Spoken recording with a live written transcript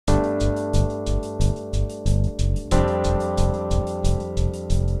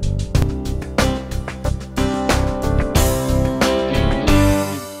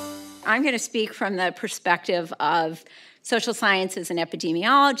I'm going to speak from the perspective of social sciences and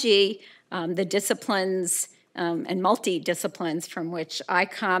epidemiology, the disciplines and multi-disciplines from which I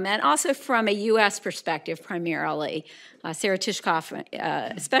come, and also from a U.S. perspective primarily. Sarah Tishkoff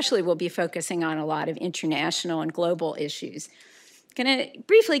especially will be focusing on a lot of international and global issues. I'm going to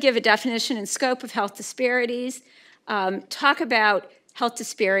briefly give a definition and scope of health disparities, talk about health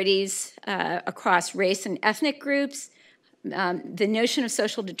disparities across race and ethnic groups, the notion of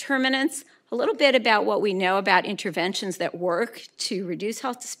social determinants, a little bit about what we know about interventions that work to reduce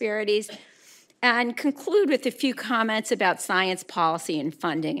health disparities, and conclude with a few comments about science, policy, and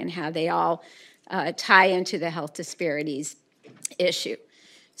funding and how they all tie into the health disparities issue.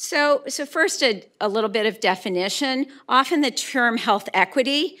 So first, a little bit of definition. Often the term health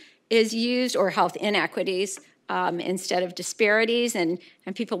equity is used, or health inequities, instead of disparities, and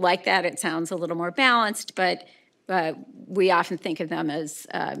people like that. It sounds a little more balanced, but we often think of them as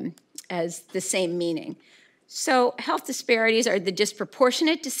the same meaning. So health disparities are the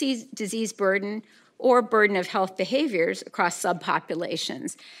disproportionate disease burden or burden of health behaviors across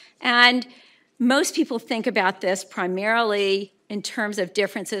subpopulations. And most people think about this primarily in terms of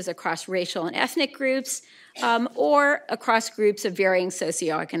differences across racial and ethnic groups or across groups of varying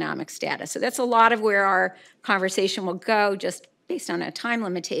socioeconomic status. So that's a lot of where our conversation will go, just based on a time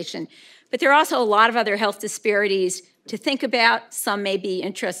limitation. But there are also a lot of other health disparities to think about. Some may be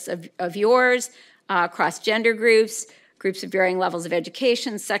interests of yours, across gender groups, groups of varying levels of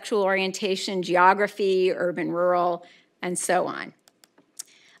education, sexual orientation, geography, urban, rural, and so on.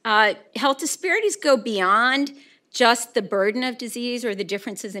 Health disparities go beyond just the burden of disease or the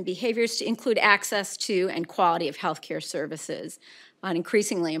differences in behaviors to include access to and quality of healthcare services, an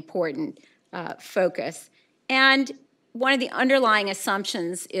increasingly important focus. And one of the underlying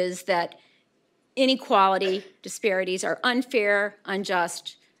assumptions is that inequality, disparities are unfair,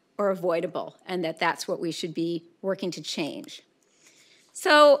 unjust, or avoidable, and that's what we should be working to change.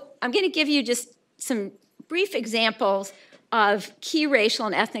 So I'm going to give you just some brief examples of key racial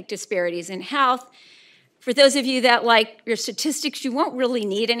and ethnic disparities in health. For those of you that like your statistics, you won't really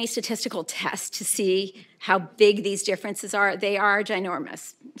need any statistical tests to see how big these differences are. They are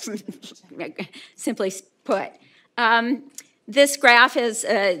ginormous, simply put. This graph is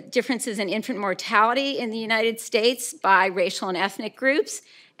differences in infant mortality in the United States by racial and ethnic groups.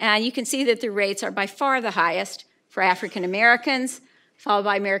 And you can see that the rates are by far the highest for African Americans, followed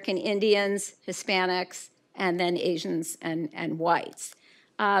by American Indians, Hispanics, and then Asians and whites.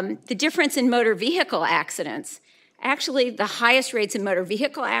 The difference in motor vehicle accidents, actually the highest rates in motor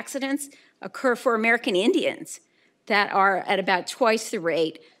vehicle accidents occur for American Indians that are at about twice the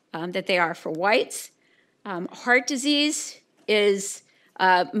rate that they are for whites. Heart disease is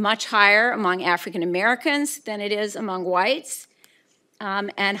much higher among African Americans than it is among whites.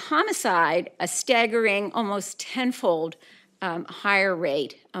 And homicide, a staggering almost tenfold higher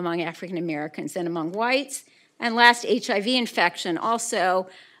rate among African Americans than among whites. And last, HIV infection. Also,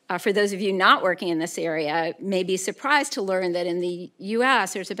 for those of you not working in this area, may be surprised to learn that in the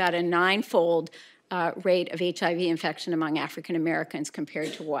US, there's about a ninefold rate of HIV infection among African Americans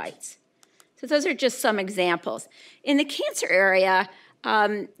compared to whites. So those are just some examples. In the cancer area,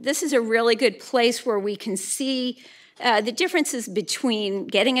 this is a really good place where we can see the differences between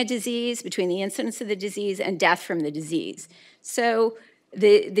getting a disease, between the incidence of the disease and death from the disease. So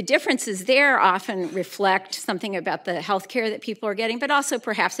the differences there often reflect something about the health care that people are getting, but also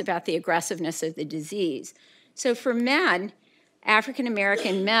perhaps about the aggressiveness of the disease. So for men, African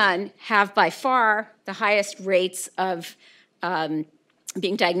American men have by far the highest rates of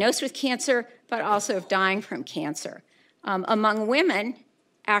being diagnosed with cancer, but also of dying from cancer. Among women,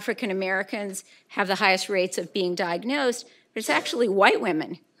 African Americans have the highest rates of being diagnosed, but it's actually white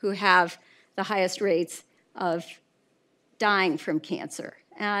women who have the highest rates of dying from cancer.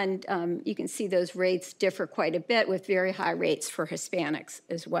 And you can see those rates differ quite a bit, with very high rates for Hispanics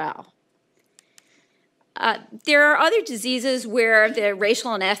as well. There are other diseases where the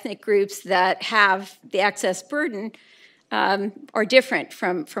racial and ethnic groups that have the excess burden are different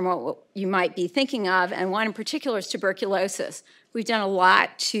from what you might be thinking of, and one in particular is tuberculosis. We've done a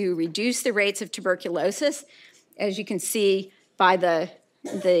lot to reduce the rates of tuberculosis, as you can see by the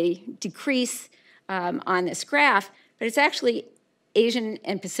decrease on this graph, but it's actually Asian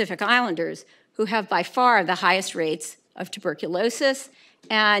and Pacific Islanders who have by far the highest rates of tuberculosis,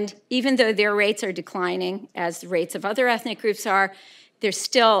 and even though their rates are declining, as the rates of other ethnic groups are, there's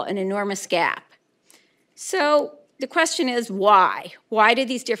still an enormous gap. So the question is why? Why do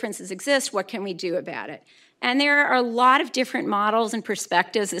these differences exist? What can we do about it? And there are a lot of different models and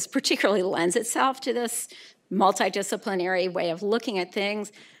perspectives. This particularly lends itself to this multidisciplinary way of looking at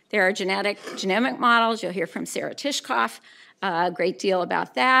things. There are genomic models. You'll hear from Sarah Tishkoff a great deal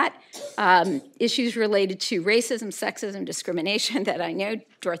about that. Issues related to racism, sexism, discrimination that I know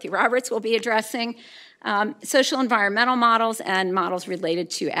Dorothy Roberts will be addressing. Social environmental models and models related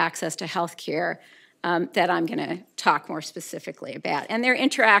to access to health care that I'm going to talk more specifically about. And they're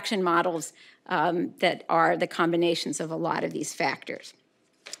interaction models that are the combinations of a lot of these factors.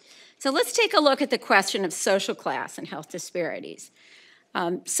 So let's take a look at the question of social class and health disparities.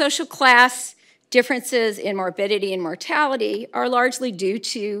 Social class differences in morbidity and mortality are largely due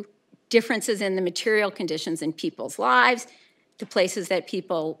to differences in the material conditions in people's lives, the places that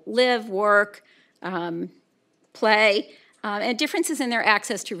people live, work, play, and differences in their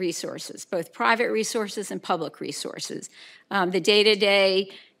access to resources, both private resources and public resources. The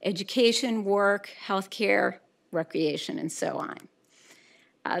day-to-day education, work, healthcare, recreation, and so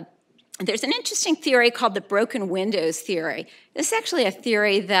on. There's an interesting theory called the broken windows theory. This is actually a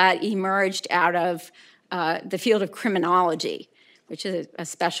theory that emerged out of the field of criminology, which is a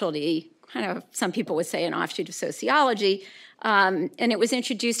specialty, kind of some people would say an offshoot of sociology. And it was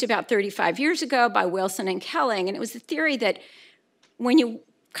introduced about 35 years ago by Wilson and Kelling. And it was the theory that when you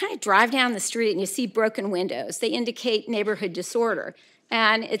kind of drive down the street and you see broken windows, they indicate neighborhood disorder.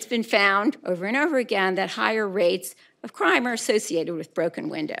 And it's been found over and over again that higher rates of crime are associated with broken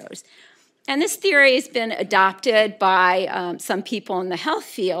windows. And this theory has been adopted by some people in the health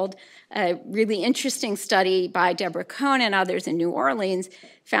field. A really interesting study by Deborah Cohn and others in New Orleans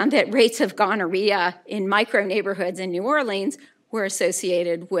found that rates of gonorrhea in micro neighborhoods in New Orleans were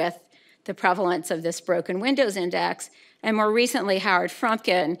associated with the prevalence of this broken windows index. And more recently, Howard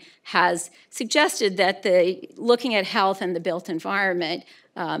Frumkin has suggested that looking at health and the built environment,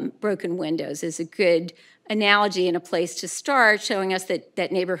 broken windows is a good analogy and a place to start, showing us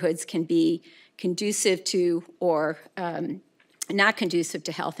that neighborhoods can be conducive to or not conducive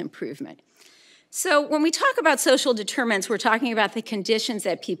to health improvement. So when we talk about social determinants, we're talking about the conditions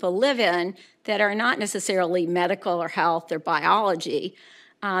that people live in that are not necessarily medical or health or biology,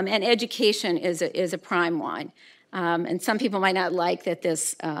 and education is a prime one. And some people might not like that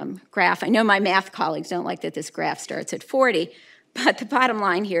this graph, I know my math colleagues don't like that this graph starts at 40, but the bottom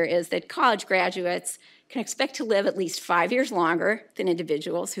line here is that college graduates can expect to live at least 5 years longer than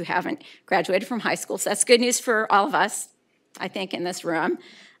individuals who haven't graduated from high school. So that's good news for all of us, I think, in this room.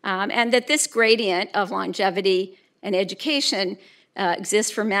 And that this gradient of longevity and education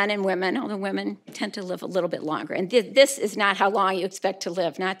exists for men and women, although women tend to live a little bit longer. And this is not how long you expect to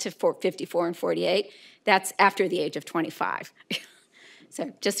live, not to 54 and 48. That's after the age of 25.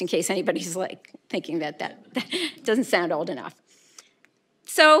 So just in case anybody's like thinking that doesn't sound old enough.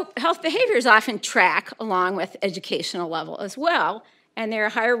 So health behaviors often track along with educational level as well, and there are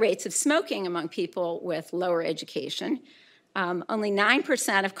higher rates of smoking among people with lower education. Only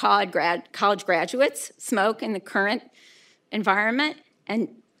 9% of college graduates smoke in the current environment, and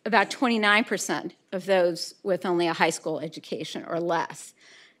about 29% of those with only a high school education or less.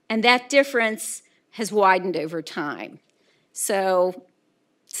 And that difference has widened over time. So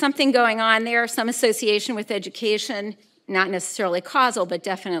something going on there, some association with education, not necessarily causal, but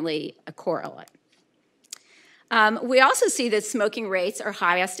definitely a correlate. We also see that smoking rates are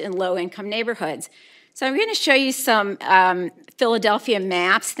highest in low-income neighborhoods. So I'm going to show you some Philadelphia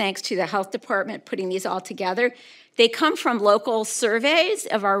maps, thanks to the health department putting these all together. They come from local surveys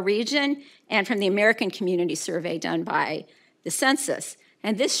of our region and from the American Community Survey done by the census.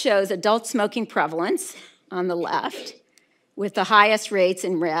 And this shows adult smoking prevalence on the left with the highest rates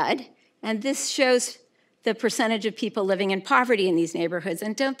in red. And this shows the percentage of people living in poverty in these neighborhoods.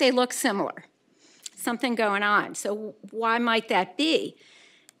 And don't they look similar? Something going on. So why might that be?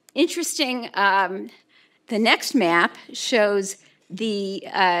 Interesting, the next map shows the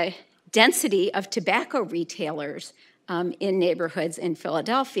density of tobacco retailers in neighborhoods in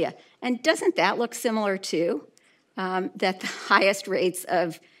Philadelphia. And doesn't that look similar too? That the highest rates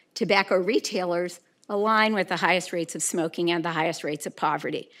of tobacco retailers align with the highest rates of smoking and the highest rates of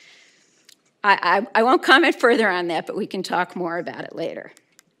poverty. I won't comment further on that, but we can talk more about it later.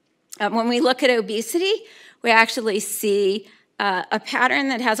 When we look at obesity, we actually see a pattern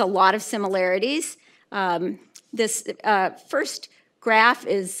that has a lot of similarities. This first graph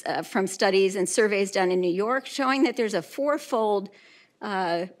is from studies and surveys done in New York, showing that there's a fourfold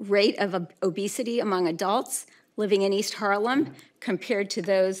rate of obesity among adults living in East Harlem compared to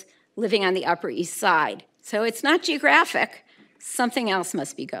those living on the Upper East Side. So it's not geographic. Something else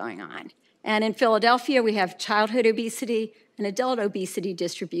must be going on. And in Philadelphia, we have childhood obesity and adult obesity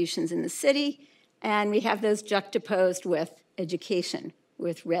distributions in the city, and we have those juxtaposed with education,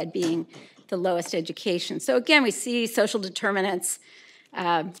 with red being the lowest education. So again, we see social determinants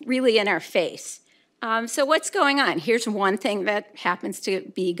really in our face. So what's going on? Here's one thing that happens to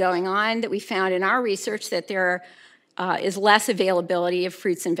be going on that we found in our research, that there is less availability of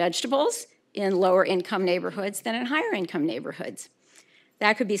fruits and vegetables in lower income neighborhoods than in higher income neighborhoods.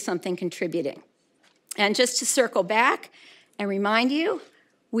 That could be something contributing. And just to circle back and remind you,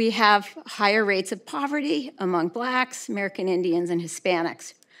 we have higher rates of poverty among Blacks, American Indians, and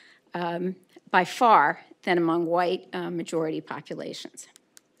Hispanics by far than among white majority populations.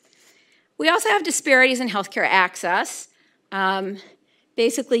 We also have disparities in healthcare access.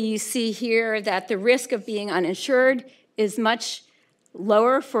 Basically, you see here that the risk of being uninsured is much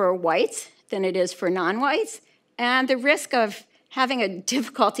lower for whites than it is for non-whites, and the risk of having a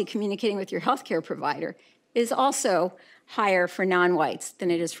difficulty communicating with your healthcare provider is also higher for non-whites than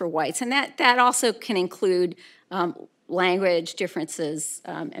it is for whites. And that also can include language differences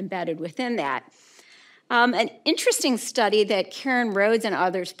embedded within that. An interesting study that Karen Glanz and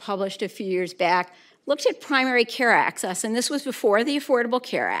others published a few years back looked at primary care access, and this was before the Affordable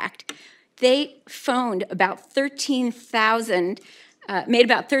Care Act. They phoned about 13,000, made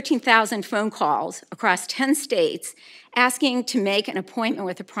about 13,000 phone calls across 10 states asking to make an appointment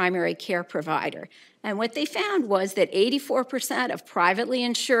with a primary care provider. And what they found was that 84% of privately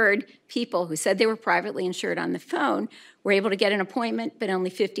insured people who said they were privately insured on the phone were able to get an appointment, but only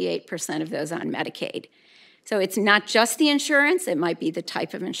 58% of those on Medicaid. So it's not just the insurance, it might be the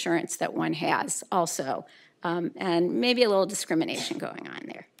type of insurance that one has also, and maybe a little discrimination going on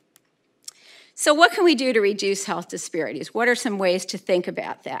there. So what can we do to reduce health disparities? What are some ways to think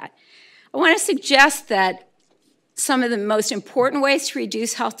about that? I want to suggest that some of the most important ways to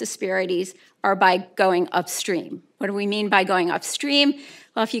reduce health disparities are by going upstream. What do we mean by going upstream?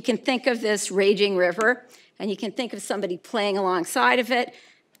 Well, if you can think of this raging river, and you can think of somebody playing alongside of it,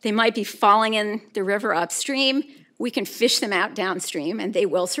 they might be falling in the river upstream. We can fish them out downstream, and they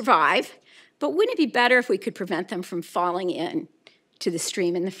will survive. But wouldn't it be better if we could prevent them from falling in to the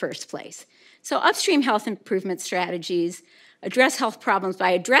stream in the first place? So upstream health improvement strategies address health problems by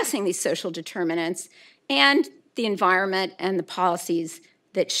addressing these social determinants and the environment and the policies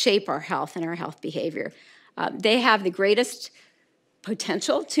that shape our health and our health behavior. They have the greatest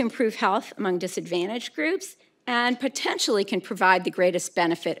potential to improve health among disadvantaged groups and potentially can provide the greatest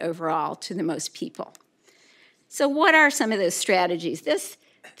benefit overall to the most people. So what are some of those strategies?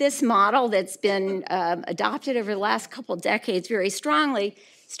 This model that's been adopted over the last couple decades very strongly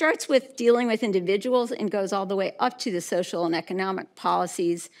starts with dealing with individuals and goes all the way up to the social and economic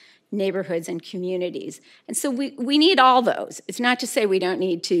policies, neighborhoods, and communities. And so we need all those. It's not to say we don't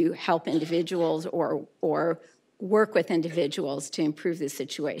need to help individuals or work with individuals to improve the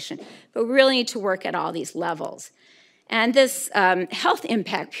situation, but we really need to work at all these levels. And this health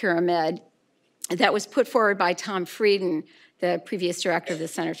impact pyramid that was put forward by Tom Frieden, the previous director of the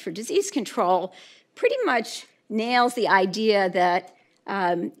Centers for Disease Control, pretty much nails the idea that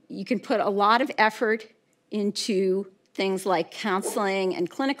you can put a lot of effort into things like counseling and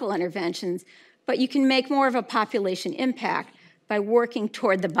clinical interventions, but you can make more of a population impact by working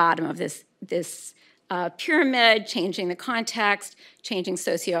toward the bottom of this pyramid, changing the context, changing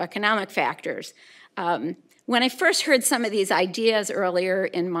socioeconomic factors. When I first heard some of these ideas earlier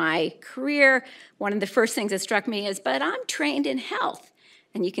in my career, one of the first things that struck me is, but I'm trained in health.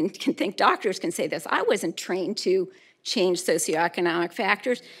 And you can think doctors can say this. I wasn't trained to change socioeconomic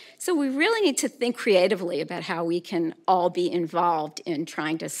factors. So we really need to think creatively about how we can all be involved in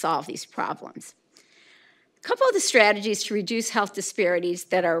trying to solve these problems. A couple of the strategies to reduce health disparities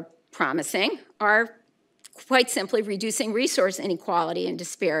that are promising are quite simply reducing resource inequality and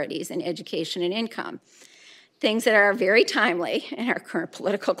disparities in education and income. Things that are very timely in our current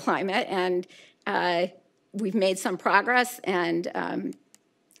political climate, and we've made some progress and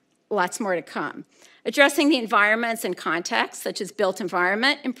lots more to come. Addressing the environments and contexts, such as built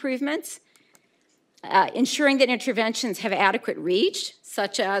environment improvements, ensuring that interventions have adequate reach,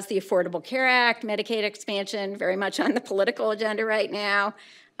 such as the Affordable Care Act, Medicaid expansion, very much on the political agenda right now,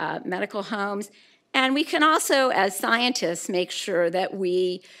 medical homes. And we can also, as scientists, make sure that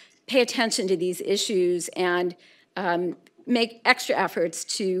we pay attention to these issues and make extra efforts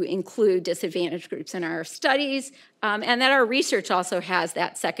to include disadvantaged groups in our studies, and that our research also has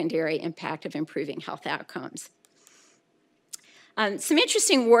that secondary impact of improving health outcomes. Some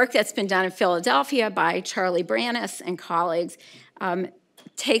interesting work that's been done in Philadelphia by Charlie Brannis and colleagues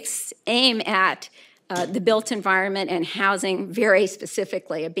takes aim at the built environment and housing very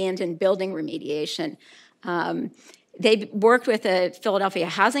specifically, abandoned building remediation. They worked with a Philadelphia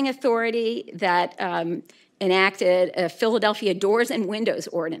Housing Authority that enacted a Philadelphia Doors and Windows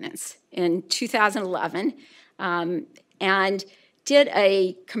Ordinance in 2011. And did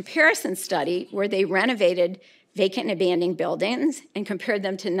a comparison study where they renovated vacant and abandoned buildings and compared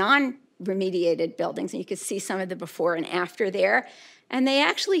them to non-remediated buildings. And you can see some of the before and after there. And they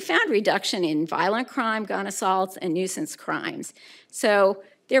actually found reduction in violent crime, gun assaults, and nuisance crimes. So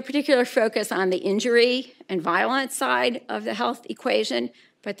their particular focus on the injury and violence side of the health equation,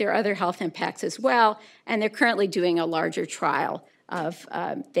 but there are other health impacts as well. And they're currently doing a larger trial of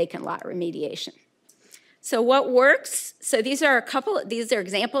vacant lot remediation. So what works? So these are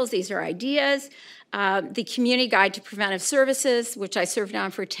examples, these are ideas. The Community Guide to Preventive Services, which I served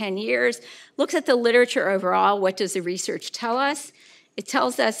on for 10 years, looks at the literature overall. What does the research tell us? It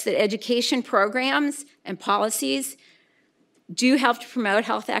tells us that education programs and policies do help to promote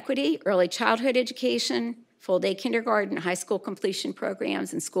health equity, early childhood education, full-day kindergarten, high school completion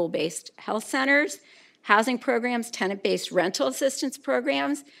programs, and school-based health centers. Housing programs, tenant-based rental assistance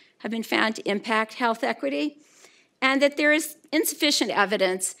programs have been found to impact health equity, and that there is insufficient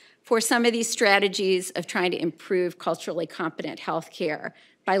evidence for some of these strategies of trying to improve culturally competent health care,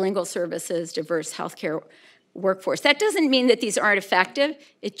 bilingual services, diverse health care workforce. That doesn't mean that these aren't effective.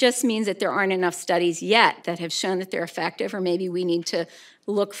 It just means that there aren't enough studies yet that have shown that they're effective, or maybe we need to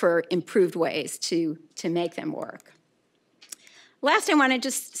look for improved ways to make them work. Last, I want to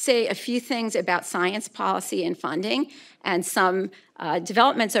just say a few things about science policy and funding and some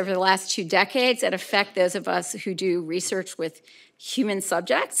developments over the last 2 decades that affect those of us who do research with human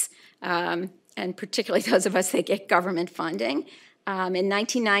subjects, and particularly those of us that get government funding. In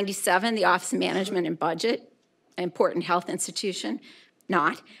 1997, the Office of Management and Budget, an important health institution,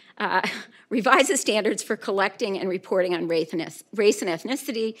 revises standards for collecting and reporting on race and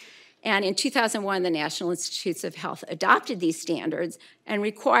ethnicity. And in 2001, the National Institutes of Health adopted these standards and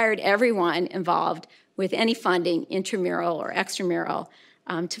required everyone involved with any funding, intramural or extramural,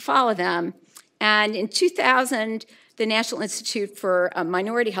 to follow them. And in 2000, the National Institute for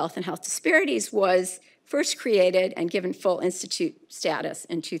Minority Health and Health Disparities was first created and given full institute status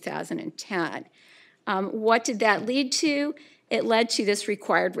in 2010. What did that lead to? It led to this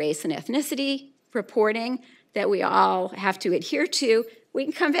required race and ethnicity reporting that we all have to adhere to. We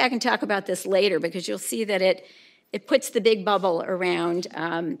can come back and talk about this later because you'll see that it puts the big bubble around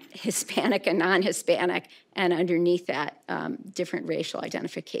Hispanic and non-Hispanic, and underneath that, different racial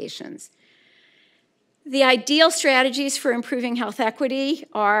identifications. The ideal strategies for improving health equity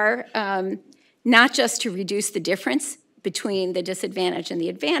are not just to reduce the difference between the disadvantage and the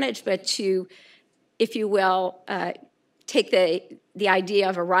advantage, but to, if you will, take the idea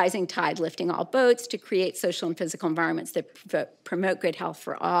of a rising tide lifting all boats to create social and physical environments that promote good health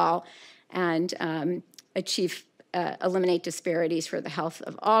for all and eliminate disparities for the health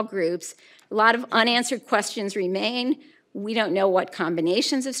of all groups. A lot of unanswered questions remain. We don't know what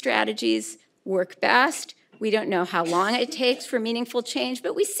combinations of strategies work best. We don't know how long it takes for meaningful change,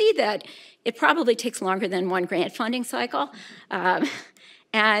 but we see that it probably takes longer than one grant funding cycle. And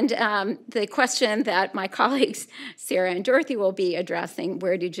the question that my colleagues, Sarah and Dorothy, will be addressing,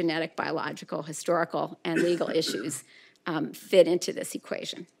 where do genetic, biological, historical, and legal issues fit into this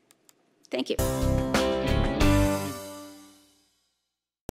equation? Thank you.